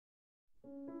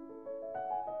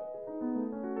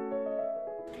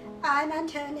I'm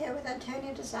Antonia with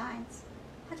Antonia Designs.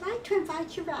 I'd like to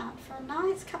invite you round for a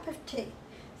nice cup of tea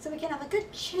so we can have a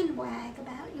good chin wag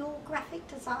about your graphic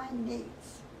design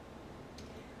needs.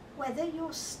 Whether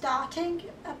you're starting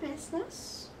a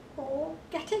business or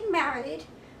getting married,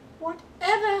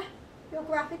 whatever your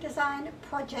graphic design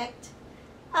project,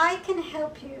 I can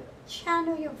help you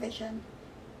channel your vision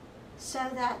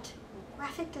so that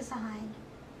graphic design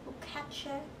will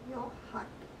capture your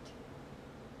heartbeat.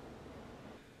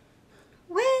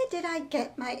 Where did I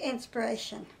get my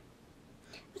inspiration?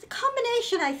 It was a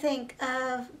combination, I think,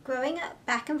 of growing up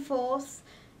back and forth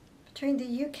between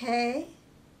the UK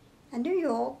and New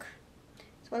York,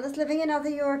 as well as living in other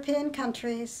European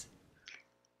countries.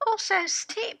 Also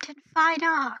steeped in fine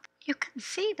art. You can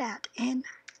see that in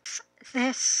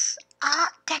this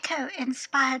Art Deco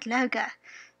inspired logo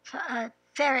for a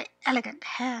very elegant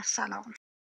hair salon.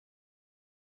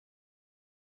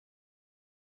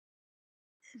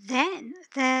 Then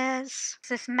there's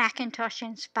this Macintosh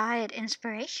inspired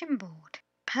inspiration board.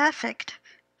 Perfect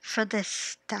for this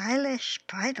stylish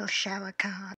bridal shower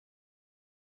card.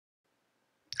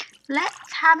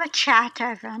 Let's have a chat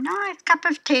over a nice cup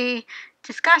of tea,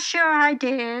 discuss your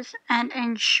ideas, and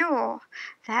ensure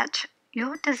that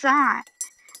your design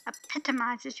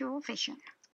epitomizes your vision.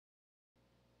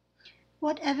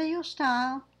 Whatever your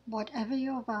style, whatever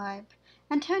your vibe,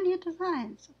 Antonia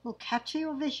Designs will capture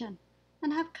your vision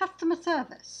and have customer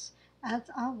service as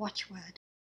our watchword.